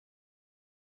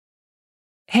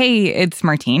Hey, it's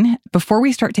Martine. Before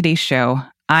we start today's show,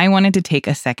 I wanted to take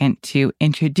a second to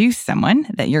introduce someone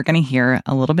that you're going to hear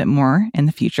a little bit more in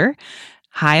the future.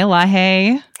 Hi,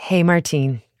 Elahe. Hey,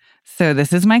 Martine. So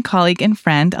this is my colleague and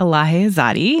friend, Elahe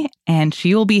Azadi, and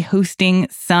she will be hosting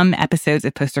some episodes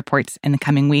of Post Reports in the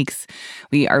coming weeks.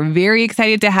 We are very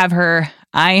excited to have her.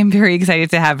 I am very excited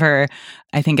to have her.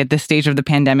 I think at this stage of the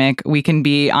pandemic, we can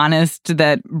be honest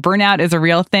that burnout is a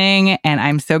real thing, and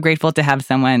I'm so grateful to have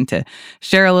someone to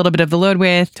share a little bit of the load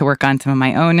with, to work on some of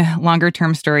my own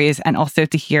longer-term stories, and also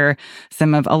to hear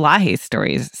some of Elahe's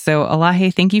stories. So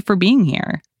Elahe, thank you for being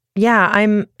here. Yeah,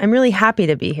 I'm really happy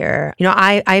to be here. You know,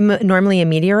 I'm normally a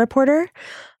media reporter,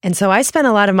 and so I spend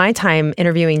a lot of my time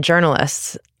interviewing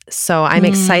journalists. So I'm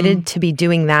excited to be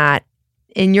doing that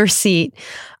in your seat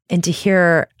and to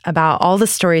hear about all the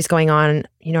stories going on,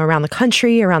 you know, around the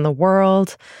country, around the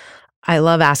world. I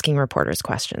love asking reporters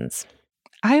questions.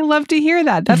 I love to hear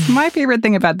that. That's my favorite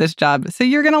thing about this job. So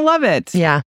you're going to love it.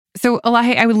 Yeah. So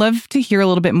Elahe, I would love to hear a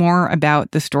little bit more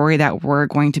about the story that we're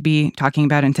going to be talking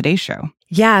about in today's show.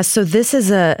 Yeah, so this is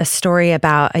a story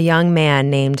about a young man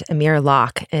named Amir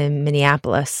Locke in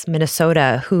Minneapolis,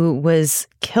 Minnesota, who was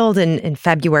killed in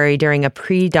February during a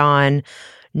pre-dawn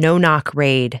no-knock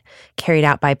raid carried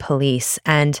out by police.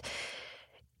 And,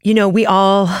 you know, we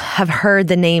all have heard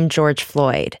the name George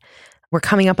Floyd. We're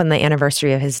coming up on the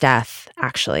anniversary of his death,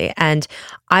 actually. And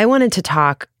I wanted to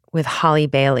talk with Holly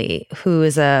Bailey, who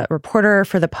is a reporter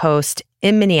for The Post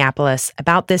in Minneapolis,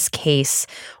 about this case,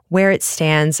 where it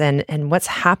stands, and what's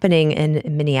happening in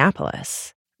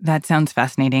Minneapolis. That sounds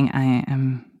fascinating. I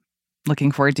am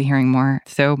looking forward to hearing more.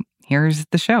 So here's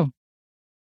the show.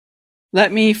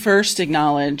 Let me first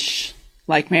acknowledge,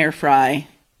 like Mayor Fry,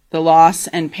 the loss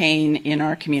and pain in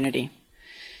our community.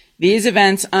 These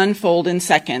events unfold in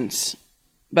seconds,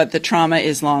 but the trauma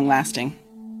is long-lasting.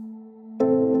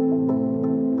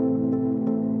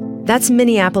 That's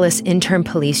Minneapolis interim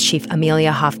police chief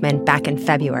Amelia Hoffman back in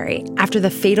February after the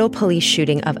fatal police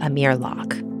shooting of Amir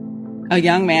Locke. A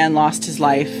young man lost his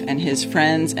life, and his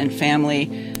friends and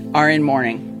family are in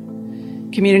mourning.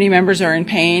 Community members are in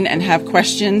pain and have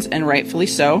questions, and rightfully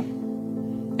so.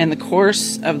 And the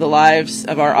course of the lives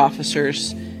of our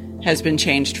officers has been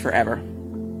changed forever.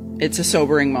 It's a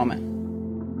sobering moment.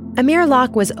 Amir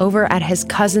Locke was over at his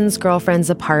cousin's girlfriend's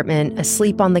apartment,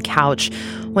 asleep on the couch,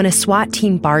 when a SWAT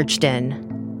team barged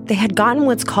in. They had gotten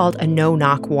what's called a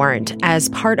no-knock warrant as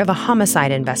part of a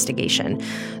homicide investigation,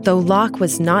 though Locke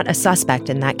was not a suspect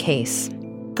in that case.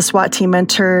 The SWAT team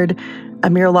entered.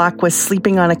 Amir Locke was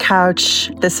sleeping on a couch.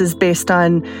 This is based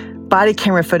on body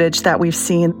camera footage that we've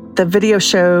seen. The video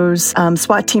shows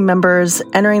SWAT team members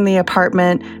entering the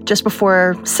apartment just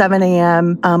before 7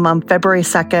 a.m. On February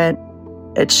 2nd.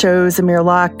 It shows Amir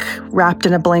Locke wrapped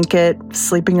in a blanket,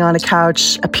 sleeping on a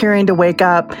couch, appearing to wake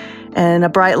up, and a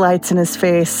bright light's in his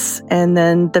face. And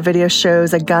then the video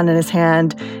shows a gun in his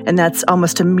hand, and that's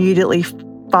almost immediately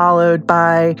followed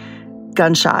by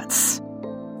gunshots.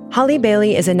 Holly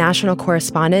Bailey is a national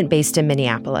correspondent based in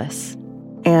Minneapolis.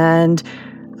 And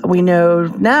we know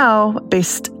now,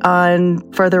 based on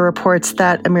further reports,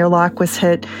 that Amir Locke was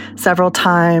hit several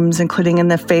times, including in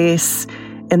the face,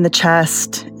 in the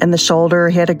chest, and the shoulder.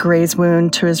 He had a graze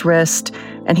wound to his wrist,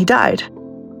 and he died.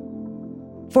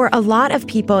 For a lot of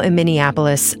people in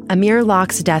Minneapolis, Amir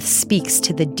Locke's death speaks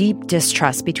to the deep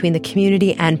distrust between the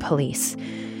community and police.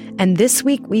 And this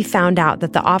week, we found out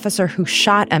that the officer who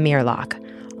shot Amir Locke,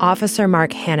 Officer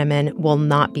Mark Hanneman, will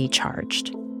not be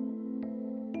charged.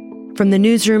 From the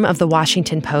newsroom of The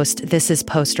Washington Post, this is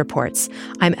Post Reports.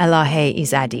 I'm Elahe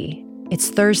Izadi. It's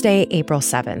Thursday, April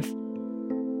 7th.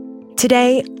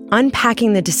 Today,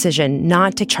 unpacking the decision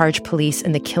not to charge police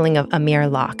in the killing of Amir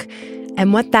Locke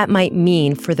and what that might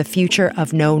mean for the future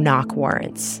of no-knock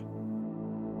warrants.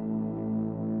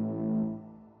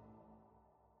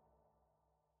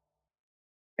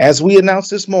 As we announced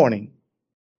this morning,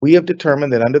 we have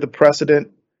determined that under the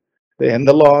precedent and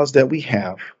the laws that we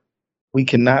have, we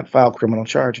cannot file criminal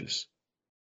charges.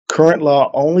 Current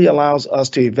law only allows us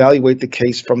to evaluate the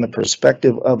case from the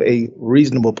perspective of a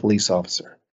reasonable police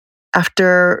officer.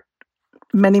 After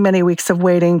many, many weeks of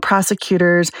waiting,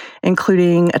 prosecutors,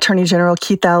 including Attorney General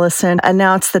Keith Ellison,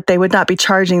 announced that they would not be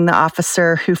charging the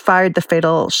officer who fired the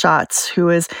fatal shots, who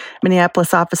is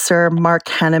Minneapolis officer Mark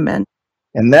Hanneman.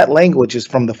 And that language is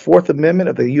from the Fourth Amendment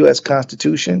of the U.S.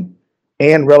 Constitution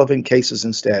and relevant cases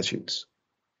and statutes.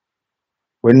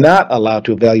 We're not allowed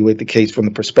to evaluate the case from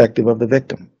the perspective of the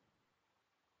victim.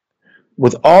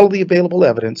 With all of the available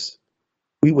evidence,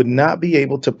 we would not be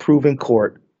able to prove in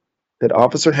court that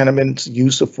Officer Hanneman's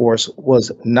use of force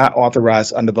was not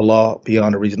authorized under the law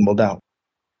beyond a reasonable doubt.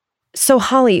 So,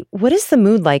 Holly, what is the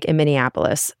mood like in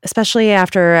Minneapolis, especially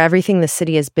after everything the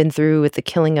city has been through with the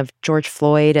killing of George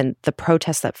Floyd and the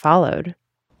protests that followed?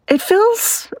 It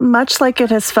feels much like it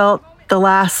has felt the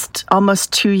last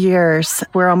almost 2 years.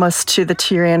 We're almost to the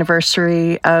 2-year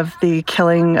anniversary of the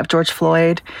killing of George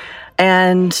Floyd.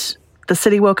 And the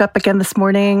city woke up again this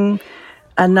morning.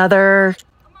 Another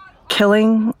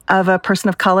killing of a person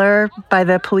of color by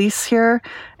the police here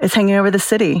is hanging over the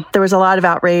city. There was a lot of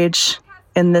outrage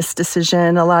in this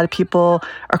decision. A lot of people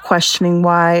are questioning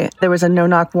why there was a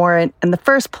no-knock warrant in the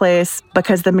first place,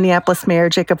 because the Minneapolis mayor,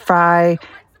 Jacob Frey,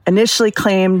 initially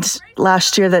claimed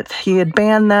last year that he had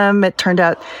banned them. It turned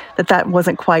out that that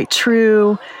wasn't quite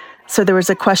true. So there was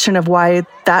a question of why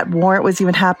that warrant was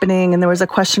even happening, and there was a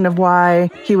question of why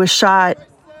he was shot.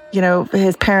 You know,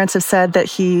 his parents have said that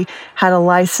he had a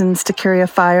license to carry a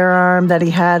firearm, that he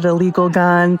had a legal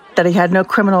gun, that he had no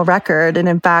criminal record. And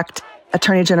in fact,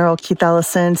 Attorney General Keith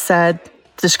Ellison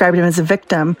described him as a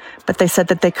victim, but they said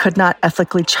that they could not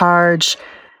ethically charge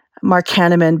Mark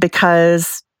Hanneman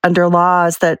because under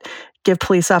laws that give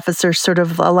police officers sort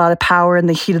of a lot of power in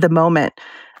the heat of the moment.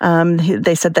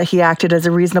 They said that he acted as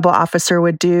a reasonable officer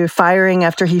would do, firing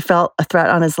after he felt a threat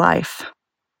on his life.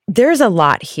 There's a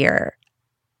lot here.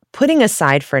 Putting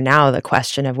aside for now the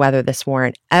question of whether this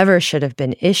warrant ever should have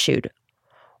been issued,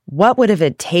 what would have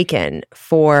it taken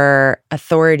for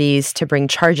authorities to bring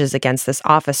charges against this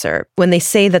officer? When they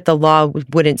say that the law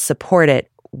wouldn't support it,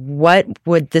 what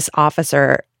would this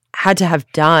officer had to have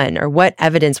done, or what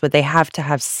evidence would they have to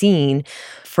have seen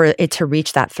for it to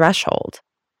reach that threshold?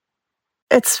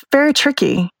 It's very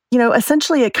tricky. You know,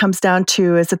 essentially it comes down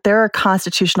to is that there are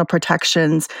constitutional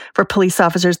protections for police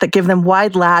officers that give them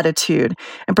wide latitude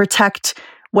and protect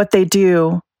what they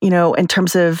do, you know, in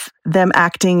terms of them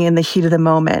acting in the heat of the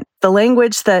moment. The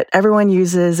language that everyone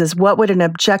uses is, what would an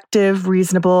objective,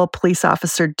 reasonable police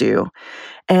officer do?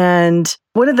 And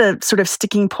one of the sort of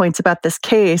sticking points about this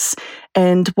case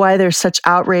and why there's such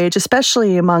outrage,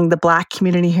 especially among the Black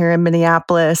community here in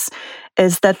Minneapolis,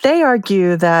 is that they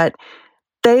argue that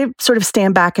they sort of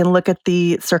stand back and look at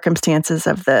the circumstances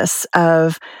of this,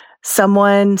 of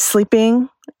someone sleeping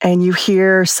and you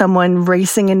hear someone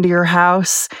racing into your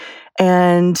house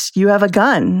and you have a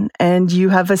gun and you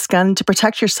have this gun to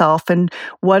protect yourself. And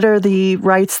what are the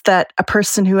rights that a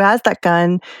person who has that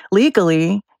gun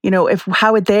legally, you know,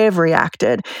 how would they have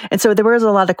reacted? And so there was a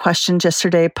lot of questions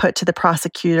yesterday put to the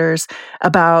prosecutors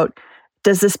about,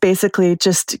 does this basically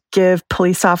just give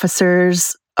police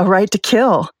officers a right to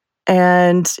kill?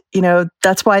 And, you know,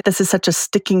 that's why this is such a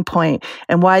sticking point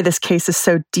and why this case is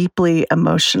so deeply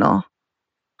emotional.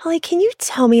 Holly, can you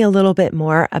tell me a little bit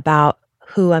more about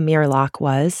who Amir Locke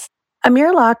was?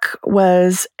 Amir Locke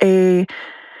was a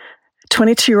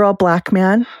 22-year-old Black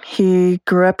man. He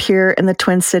grew up here in the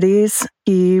Twin Cities.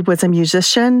 He was a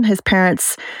musician. His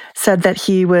parents said that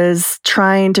he was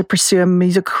trying to pursue a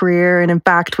music career and, in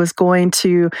fact, was going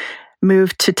to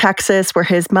move to Texas, where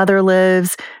his mother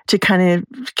lives, to kind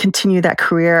of continue that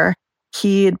career.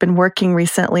 He had been working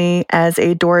recently as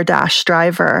a DoorDash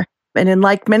driver. And in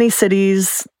like many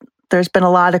cities, there's been a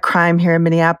lot of crime here in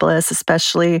Minneapolis,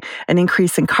 especially an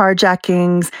increase in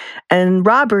carjackings and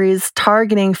robberies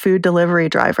targeting food delivery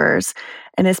drivers.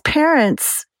 And his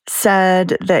parents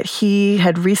said that he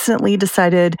had recently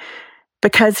decided,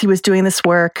 because he was doing this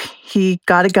work, he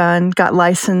got a gun, got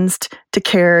licensed to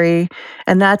carry,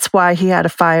 and that's why he had a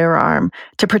firearm,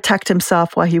 to protect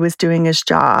himself while he was doing his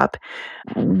job.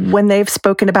 When they've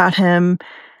spoken about him,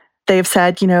 they've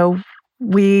said, you know,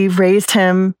 we raised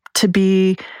him to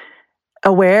be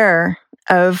aware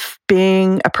of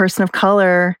being a person of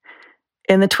color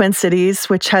in the Twin Cities,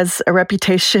 which has a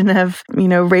reputation of, you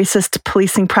know, racist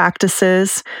policing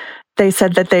practices. They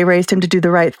said that they raised him to do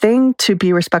the right thing, to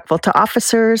be respectful to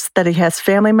officers, that he has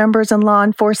family members in law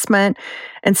enforcement.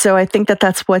 And so I think that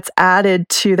that's what's added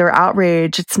to their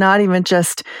outrage. It's not even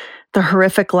just the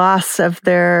horrific loss of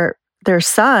their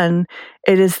son.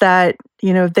 It is that,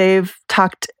 you know, they've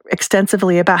talked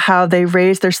extensively about how they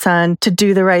raised their son to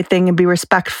do the right thing and be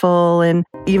respectful, and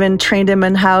even trained him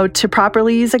in how to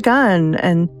properly use a gun.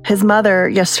 And his mother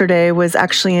yesterday was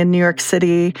actually in New York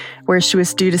City, where she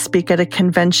was due to speak at a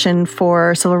convention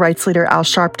for civil rights leader Al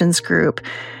Sharpton's group.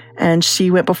 And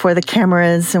she went before the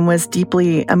cameras and was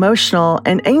deeply emotional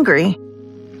and angry.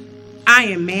 I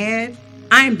am mad.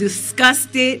 I am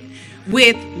disgusted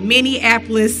with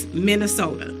Minneapolis,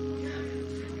 Minnesota.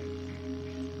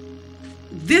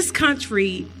 This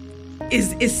country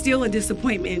is still a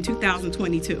disappointment in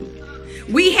 2022.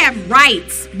 We have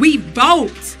rights. We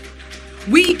vote.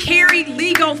 We carry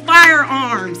legal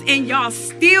firearms, and y'all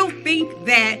still think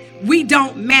that we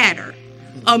don't matter.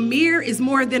 Amir is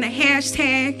more than a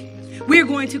hashtag. We're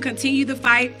going to continue the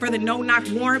fight for the no-knock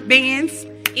warrant bans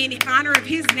in honor of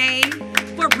his name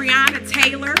for Breonna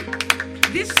Taylor.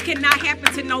 This cannot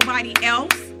happen to nobody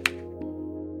else.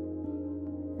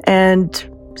 And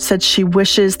said she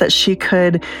wishes that she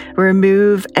could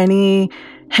remove any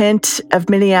hint of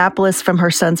Minneapolis from her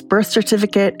son's birth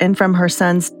certificate and from her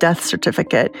son's death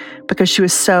certificate because she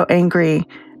was so angry.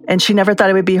 And she never thought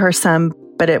it would be her son,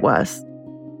 but it was.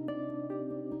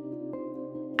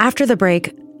 After the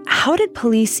break, how did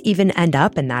police even end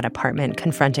up in that apartment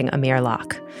confronting Amir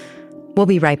Locke? We'll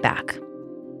be right back.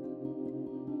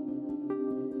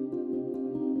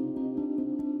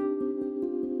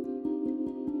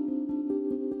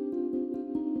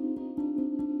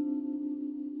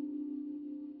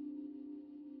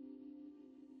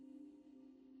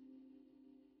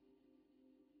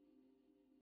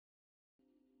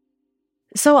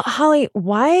 So, Holly,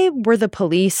 why were the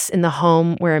police in the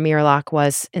home where Amir Locke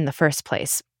was in the first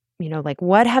place?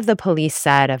 What have the police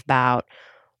said about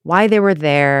why they were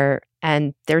there?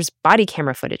 And there's body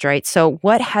camera footage, right? So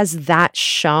what has that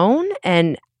shown?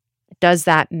 And does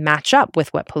that match up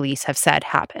with what police have said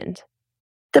happened?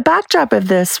 The backdrop of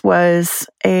this was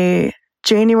a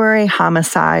January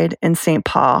homicide in St.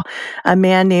 Paul. A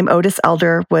man named Otis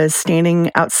Elder was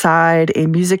standing outside a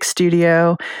music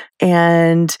studio,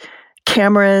 and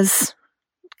cameras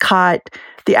caught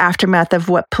the aftermath of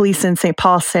what police in St.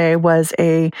 Paul say was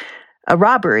a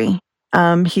robbery.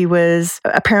 He was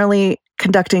apparently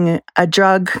conducting a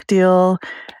drug deal,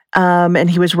 and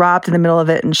he was robbed in the middle of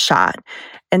it and shot.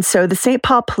 And so the St.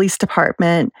 Paul Police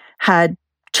Department had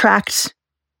tracked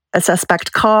a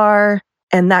suspect car,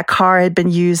 and that car had been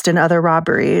used in other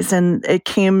robberies. And it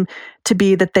came to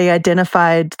be that they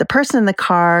identified the person in the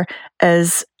car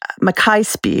as Mackay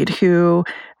Speed, who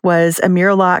was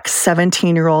Amir Locke's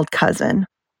 17-year-old cousin.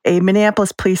 A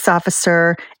Minneapolis police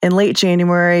officer in late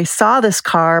January saw this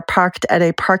car parked at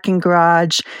a parking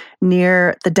garage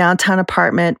near the downtown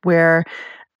apartment where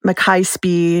Mackay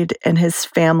Speed and his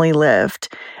family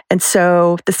lived. And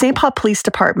so the St. Paul Police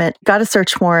Department got a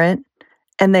search warrant,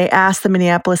 and they asked the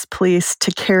Minneapolis police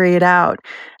to carry it out.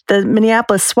 The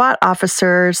Minneapolis SWAT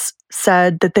officers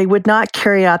said that they would not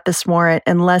carry out this warrant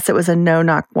unless it was a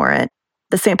no-knock warrant.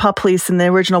 The St. Paul police in the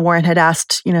original warrant had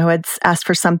asked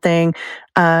for something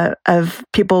of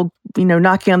people,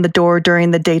 knocking on the door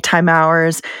during the daytime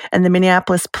hours. And the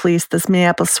Minneapolis police, this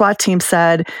Minneapolis SWAT team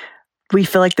said, we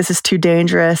feel like this is too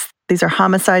dangerous. These are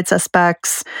homicide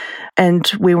suspects,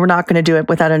 and we were not going to do it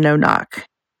without a no-knock.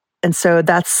 And so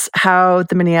that's how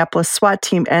the Minneapolis SWAT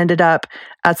team ended up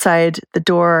outside the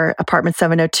door, apartment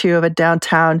 702 of a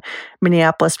downtown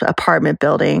Minneapolis apartment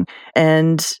building.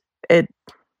 And it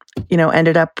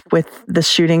ended up with the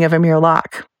shooting of Amir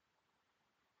Locke.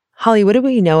 Holly, what do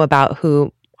we know about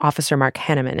who Officer Mark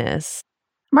Hanneman is?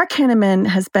 Mark Hanneman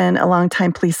has been a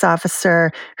longtime police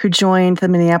officer who joined the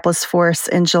Minneapolis force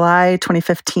in July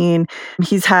 2015.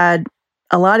 He's had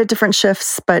a lot of different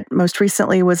shifts, but most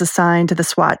recently was assigned to the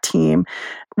SWAT team.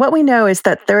 What we know is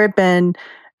that there have been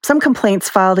some complaints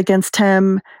filed against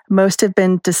him. Most have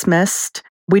been dismissed.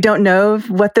 We don't know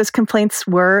what those complaints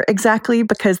were exactly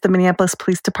because the Minneapolis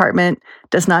Police Department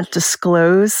does not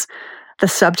disclose the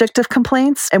subject of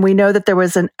complaints. And we know that there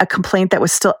was a complaint that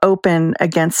was still open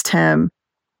against him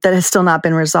that has still not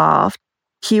been resolved.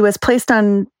 He was placed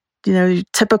on,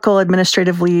 typical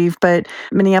administrative leave, but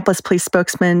Minneapolis police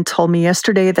spokesman told me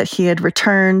yesterday that he had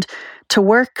returned to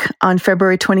work on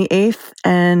February 28th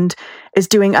and is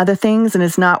doing other things and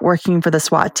is not working for the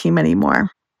SWAT team anymore.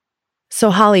 So,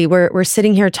 Holly, we're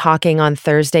sitting here talking on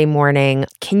Thursday morning.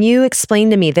 Can you explain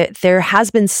to me that there has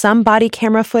been some body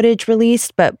camera footage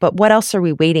released, but what else are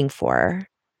we waiting for?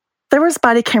 There was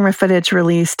body camera footage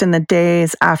released in the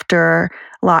days after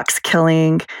Locke's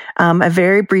killing, a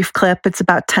very brief clip. It's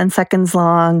about 10 seconds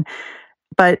long,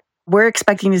 but we're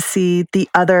expecting to see the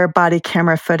other body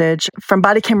camera footage from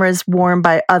body cameras worn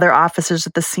by other officers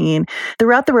at the scene.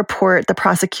 Throughout the report, the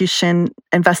prosecution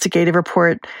investigative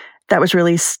report that was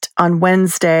released on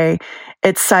Wednesday,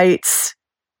 it cites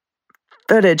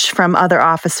footage from other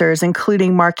officers,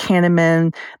 including Mark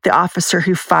Hanneman, the officer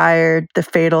who fired the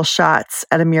fatal shots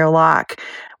at Amir Locke.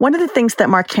 One of the things that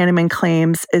Mark Hanneman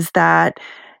claims is that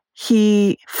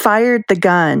he fired the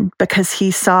gun because he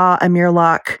saw Amir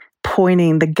Locke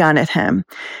pointing the gun at him.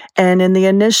 And in the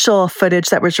initial footage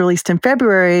that was released in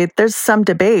February, there's some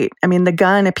debate. I mean, the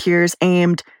gun appears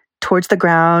aimed towards the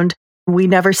ground. We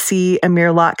never see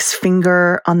Amir Locke's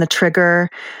finger on the trigger.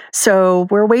 So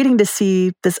we're waiting to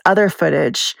see this other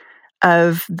footage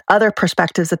of other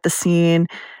perspectives at the scene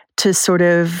to sort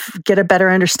of get a better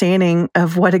understanding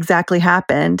of what exactly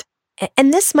happened.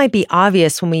 And this might be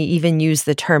obvious when we even use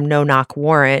the term no-knock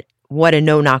warrant, what a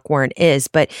no-knock warrant is,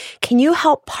 but can you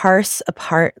help parse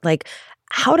apart, like,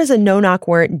 how does a no-knock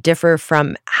warrant differ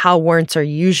from how warrants are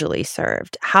usually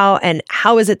served? How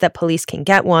is it that police can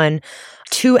get one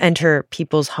to enter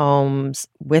people's homes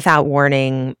without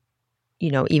warning,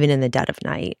 even in the dead of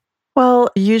night? Well,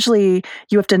 usually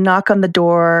you have to knock on the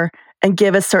door and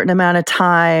give a certain amount of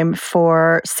time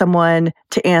for someone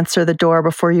to answer the door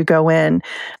before you go in.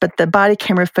 But the body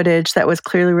camera footage that was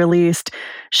clearly released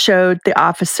showed the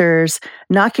officers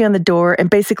knocking on the door and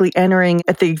basically entering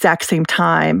at the exact same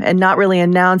time and not really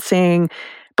announcing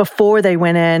before they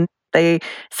went in. They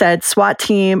said SWAT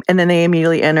team, and then they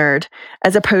immediately entered,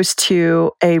 as opposed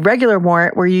to a regular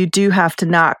warrant where you do have to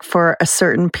knock for a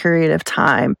certain period of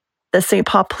time. The St.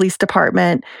 Paul Police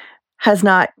Department has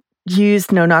not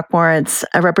used no-knock warrants.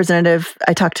 A representative,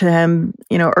 I talked to him,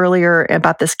 earlier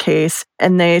about this case,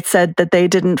 and they said that they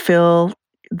didn't feel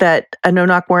that a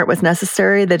no-knock warrant was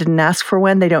necessary. They didn't ask for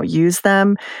one. They don't use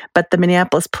them. But the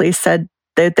Minneapolis police said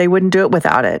that they wouldn't do it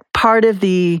without it. Part of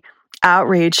the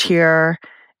outrage here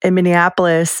in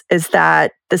Minneapolis is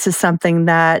that this is something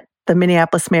that the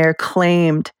Minneapolis mayor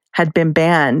claimed had been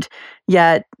banned,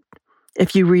 yet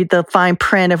if you read the fine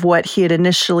print of what he had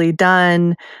initially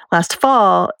done last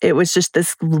fall, it was just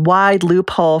this wide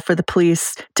loophole for the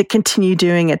police to continue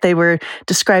doing it. They were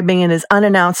describing it as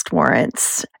unannounced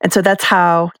warrants. And so that's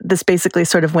how this basically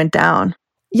sort of went down.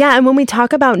 Yeah, and when we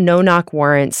talk about no-knock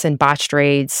warrants and botched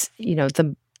raids,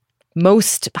 the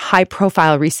most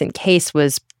high-profile recent case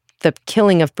was the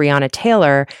killing of Breonna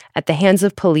Taylor at the hands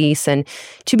of police. And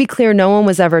to be clear, no one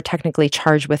was ever technically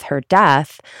charged with her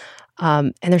death.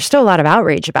 And there's still a lot of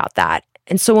outrage about that.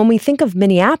 And so when we think of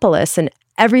Minneapolis and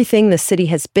everything the city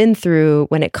has been through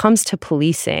when it comes to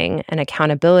policing and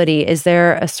accountability, is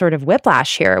there a sort of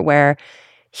whiplash here where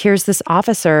here's this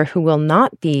officer who will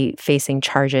not be facing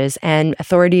charges and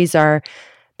authorities are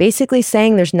basically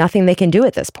saying there's nothing they can do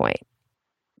at this point?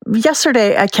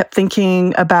 Yesterday, I kept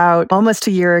thinking about almost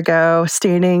a year ago,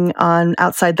 standing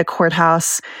outside the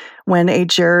courthouse when a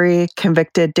jury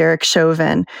convicted Derek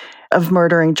Chauvin of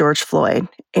murdering George Floyd.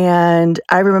 And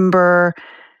I remember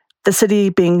the city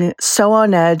being so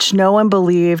on edge. No one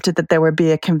believed that there would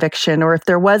be a conviction, or if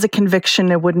there was a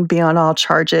conviction, it wouldn't be on all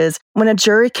charges. When a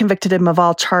jury convicted him of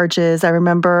all charges, I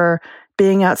remember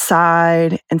being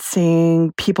outside and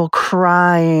seeing people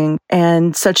crying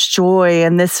and such joy.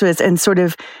 And sort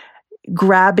of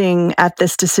grabbing at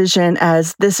this decision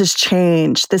as this is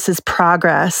change, this is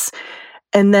progress.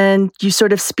 And then you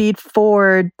sort of speed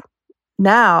forward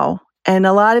now. And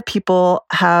a lot of people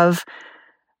have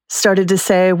started to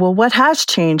say, well, what has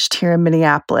changed here in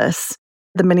Minneapolis?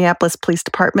 The Minneapolis Police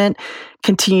Department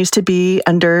continues to be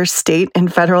under state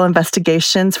and federal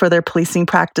investigations for their policing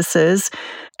practices.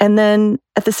 And then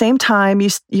at the same time,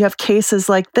 you have cases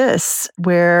like this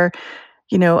where,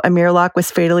 Amir Locke was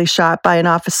fatally shot by an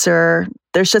officer.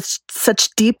 There's just such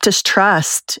deep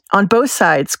distrust on both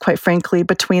sides, quite frankly,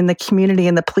 between the community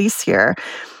and the police here.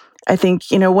 I think,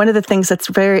 one of the things that's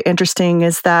very interesting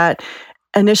is that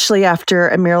initially after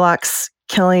Amir Locke's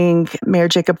killing, Mayor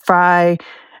Jacob Frey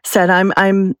said,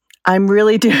 I'm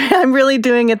really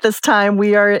doing it this time.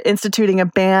 We are instituting a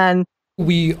ban.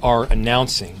 We are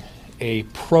announcing a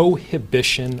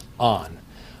prohibition on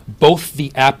both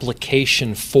the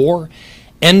application for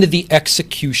and the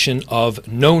execution of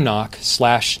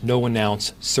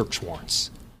no-knock/no-announce search warrants.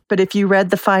 But if you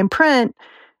read the fine print,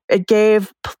 it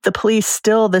gave the police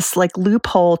still this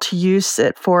loophole to use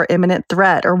it for imminent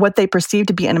threat or what they perceive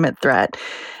to be imminent threat.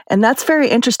 And that's very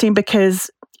interesting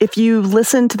because if you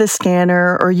listen to the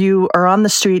scanner or you are on the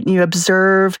street and you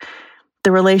observe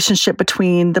the relationship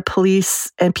between the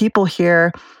police and people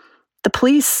here, the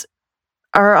police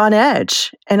are on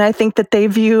edge. And I think that they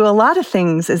view a lot of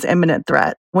things as imminent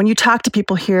threat. When you talk to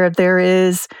people here, there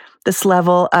is this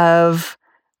level of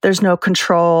there's no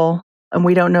control and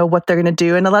we don't know what they're going to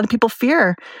do. And a lot of people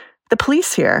fear the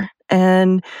police here.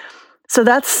 And so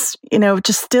that's,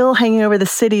 just still hanging over the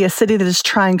city, a city that is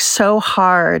trying so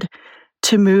hard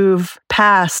to move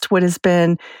past what has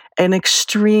been an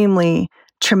extremely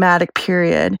traumatic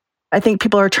period. I think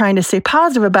people are trying to stay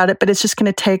positive about it, but it's just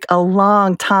going to take a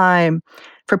long time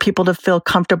for people to feel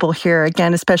comfortable here,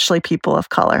 again, especially people of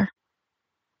color.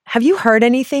 Have you heard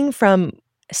anything from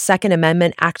Second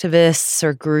Amendment activists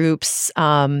or groups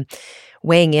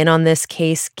weighing in on this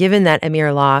case, given that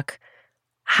Amir Locke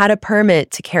had a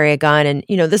permit to carry a gun? And,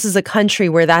 this is a country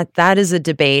where that is a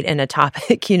debate and a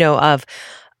topic,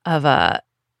 of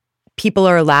people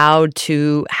are allowed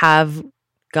to have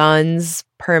guns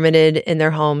permitted in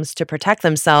their homes to protect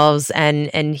themselves.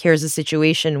 And here's a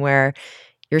situation where,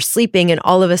 you're sleeping and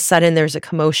all of a sudden there's a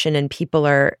commotion and people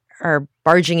are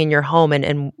barging in your home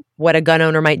and what a gun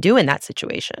owner might do in that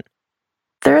situation.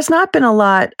 There has not been a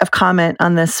lot of comment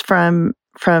on this from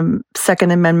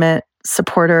Second Amendment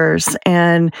supporters,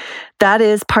 and that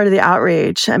is part of the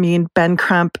outrage. I mean, Ben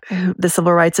Crump, the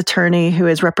civil rights attorney who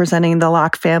is representing the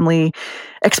Locke family,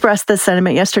 expressed this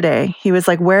sentiment yesterday. He was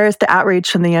like, where is the outrage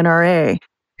from the NRA?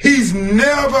 He's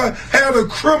never had a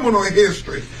criminal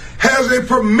history, has a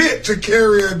permit to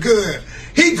carry a gun.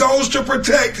 He goes to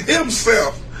protect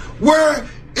himself. Where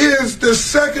is the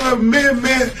Second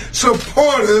Amendment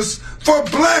supporters for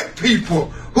black people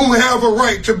who have a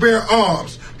right to bear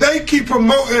arms? They keep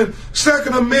promoting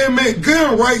Second Amendment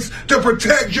gun rights to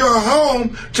protect your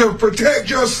home, to protect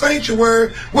your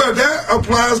sanctuary. Well, that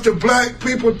applies to black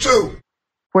people too.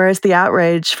 Where's the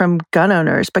outrage from gun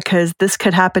owners? Because this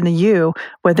could happen to you,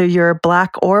 whether you're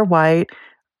black or white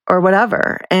or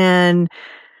whatever. And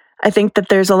I think that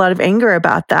there's a lot of anger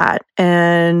about that.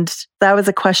 And that was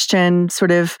a question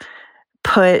sort of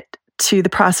put to the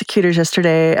prosecutors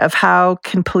yesterday of how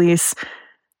can police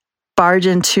barge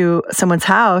into someone's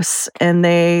house and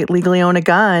they legally own a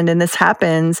gun and this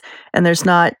happens and there's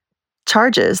not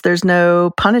charges, there's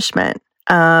no punishment.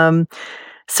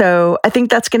 So I think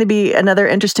that's going to be another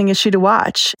interesting issue to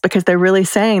watch because they're really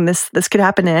saying this could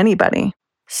happen to anybody.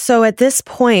 So at this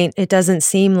point, it doesn't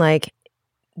seem like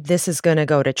this is going to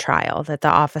go to trial, that the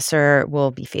officer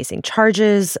will be facing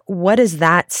charges. What does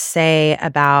that say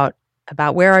about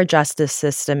where our justice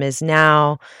system is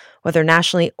now, whether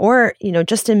nationally or,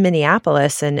 just in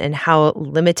Minneapolis and how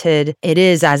limited it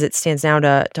is as it stands now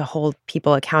to hold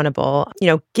people accountable,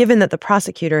 given that the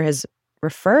prosecutor has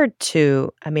referred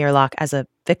to Amir Locke as a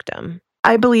victim?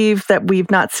 I believe that we've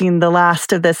not seen the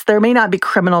last of this. There may not be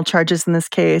criminal charges in this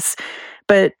case,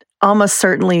 but almost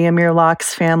certainly Amir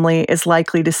Locke's family is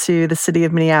likely to sue the city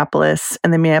of Minneapolis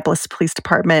and the Minneapolis Police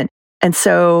Department. And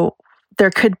so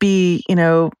there could be,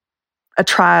 a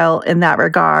trial in that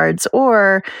regards,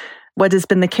 or what has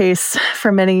been the case for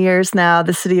many years now,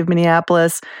 the city of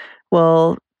Minneapolis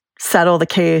will settle the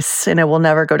case and it will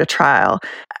never go to trial.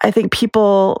 I think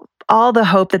people, all the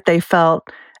hope that they felt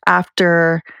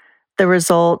after the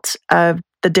result of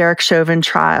the Derek Chauvin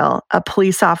trial, a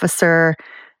police officer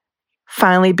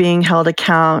finally being held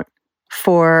account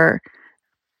for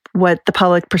what the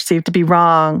public perceived to be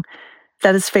wrong,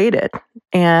 that has faded.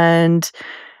 And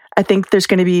I think there's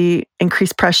going to be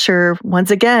increased pressure once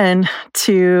again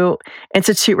to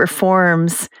institute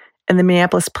reforms in the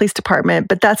Minneapolis Police Department.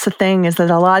 But that's the thing, is that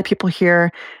a lot of people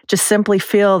here just simply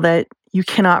feel that you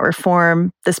cannot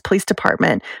reform this police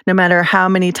department, no matter how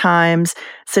many times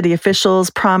city officials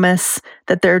promise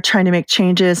that they're trying to make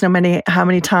changes, no matter how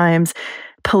many times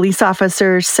police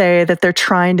officers say that they're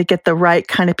trying to get the right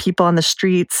kind of people on the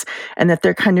streets and that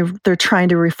they're trying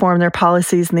to reform their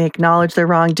policies and they acknowledge their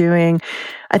wrongdoing.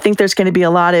 I think there's going to be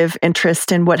a lot of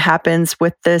interest in what happens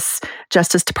with this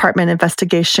Justice Department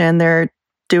investigation. They're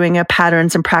doing a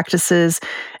patterns and practices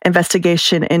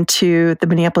investigation into the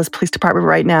Minneapolis Police Department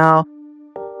right now.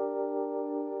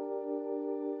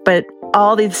 But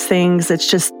all these things, it's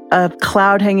just a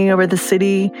cloud hanging over the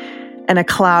city and a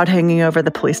cloud hanging over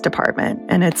the police department.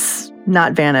 And it's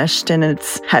not vanished and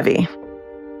it's heavy.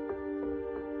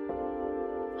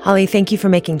 Holly, thank you for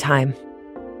making time.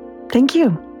 Thank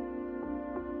you.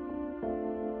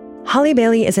 Holly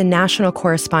Bailey is a national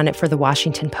correspondent for The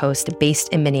Washington Post based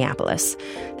in Minneapolis.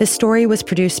 This story was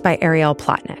produced by Ariel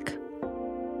Plotnick.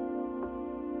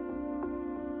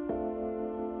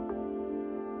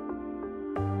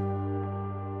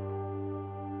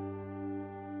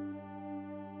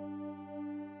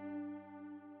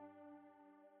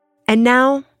 And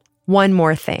now, one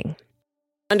more thing.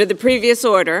 Under the previous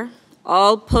order,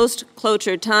 all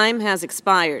post-cloture time has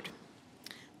expired.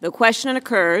 The question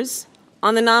occurs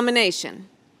on the nomination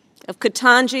of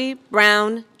Ketanji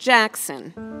Brown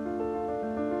Jackson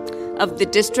of the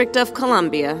District of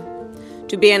Columbia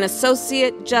to be an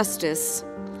Associate Justice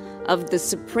of the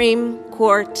Supreme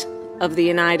Court of the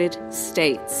United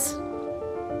States.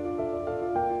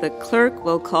 The clerk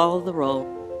will call the roll.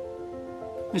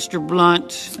 Mr.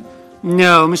 Blunt,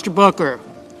 no. Mr. Booker?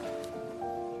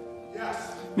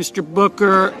 Yes. Mr.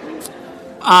 Booker,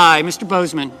 aye. Mr.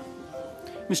 Bozeman?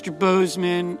 Mr.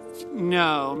 Bozeman,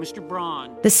 no. Mr.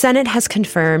 Braun? The Senate has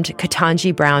confirmed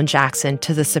Ketanji Brown Jackson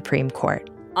to the Supreme Court.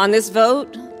 On this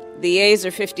vote, the yeas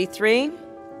are 53,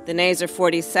 the nays are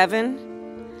 47,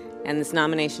 and this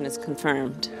nomination is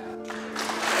confirmed.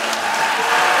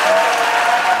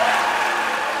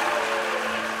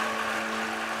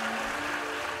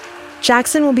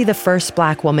 Jackson will be the first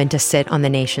Black woman to sit on the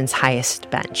nation's highest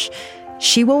bench.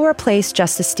 She will replace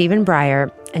Justice Stephen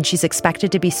Breyer, and she's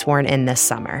expected to be sworn in this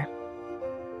summer.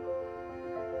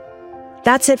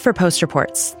 That's it for Post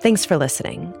Reports. Thanks for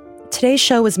listening. Today's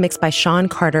show was mixed by Sean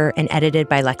Carter and edited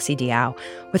by Lexi Diao,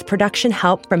 with production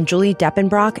help from Julie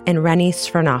Deppenbrock and Rennie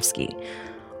Svirnovsky.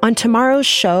 On tomorrow's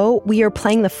show, we are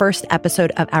playing the first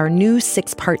episode of our new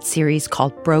 6-part series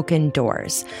called Broken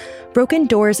Doors. Broken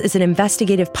Doors is an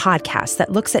investigative podcast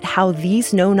that looks at how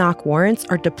these no-knock warrants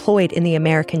are deployed in the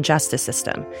American justice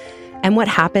system and what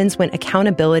happens when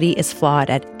accountability is flawed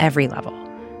at every level.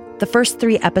 The first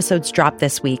 3 episodes drop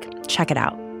this week. Check it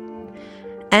out.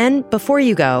 And before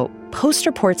you go, Post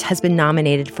Reports has been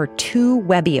nominated for 2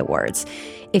 Webby Awards.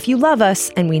 If you love us,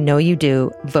 and we know you do,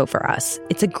 vote for us.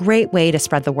 It's a great way to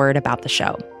spread the word about the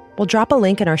show. We'll drop a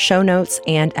link in our show notes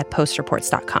and at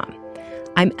postreports.com.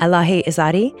 I'm Elahe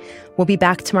Izadi. We'll be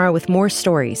back tomorrow with more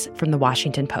stories from the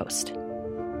Washington Post.